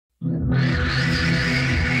Hello,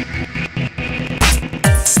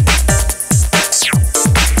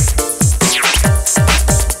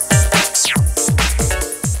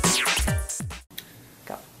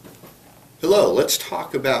 let's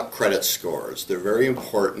talk about credit scores. They're very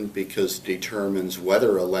important because it determines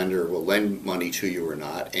whether a lender will lend money to you or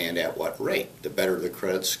not and at what rate. The better the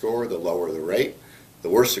credit score, the lower the rate. The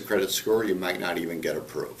worse the credit score, you might not even get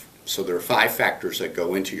approved. So there are 5 factors that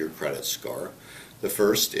go into your credit score. The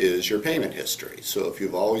first is your payment history. So if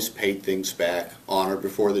you've always paid things back on or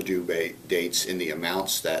before the due dates in the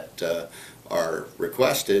amounts that are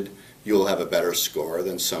requested, you'll have a better score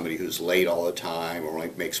than somebody who's late all the time or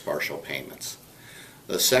only makes partial payments.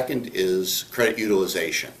 The second is credit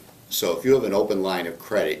utilization. So if you have an open line of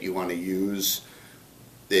credit, you want to use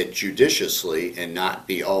it judiciously and not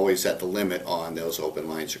be always at the limit on those open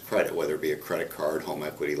lines of credit, whether it be a credit card, home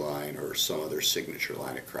equity line, or some other signature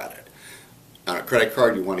line of credit. On a credit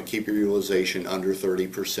card, you want to keep your utilization under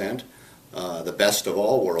 30%. The best of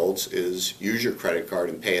all worlds is use your credit card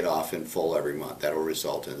and pay it off in full every month. That will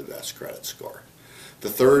result in the best credit score.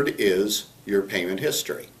 The third is your payment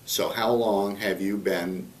history. So how long have you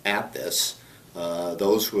been at this?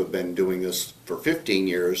 Those who have been doing this for 15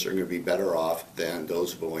 years are going to be better off than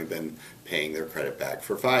those who have only been paying their credit back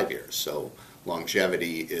for 5 years. So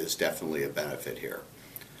longevity is definitely a benefit here.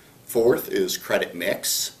 Fourth is credit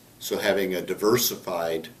mix. So having a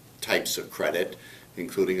diversified types of credit,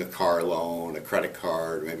 including a car loan, a credit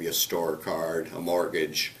card, maybe a store card, a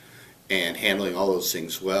mortgage, and handling all those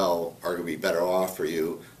things well are going to be better off for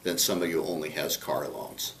you than somebody who only has car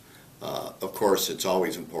loans. Of course, it's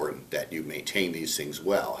always important that you maintain these things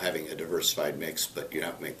well. Having a diversified mix, but you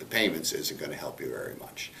don't make the payments, isn't going to help you very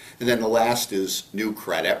much. And then the last is new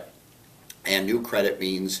credit. And new credit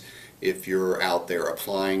means if you're out there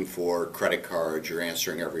applying for credit cards, you're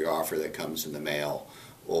answering every offer that comes in the mail,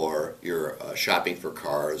 or you're shopping for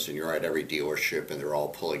cars and you're at every dealership and they're all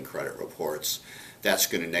pulling credit reports, that's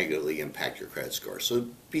going to negatively impact your credit score. So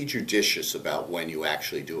be judicious about when you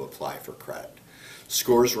actually do apply for credit.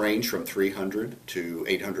 Scores range from 300 to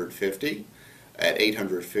 850. At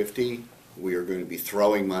 850, we are going to be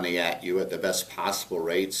throwing money at you at the best possible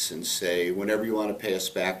rates and say, whenever you want to pay us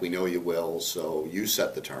back, we know you will, so you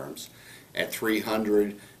set the terms. At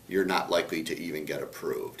 300, you're not likely to even get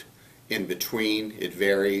approved. In between, it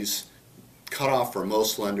varies. Cutoff for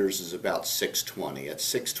most lenders is about 620. At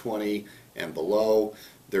 620 and below,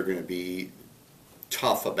 they're going to be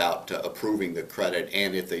tough about approving the credit,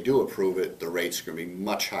 and if they do approve it, the rates are going to be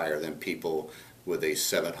much higher than people with a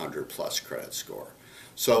 700 plus credit score.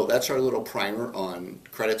 So that's our little primer on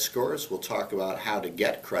credit scores. We'll talk about how to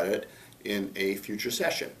get credit in a future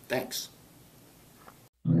session. Thanks.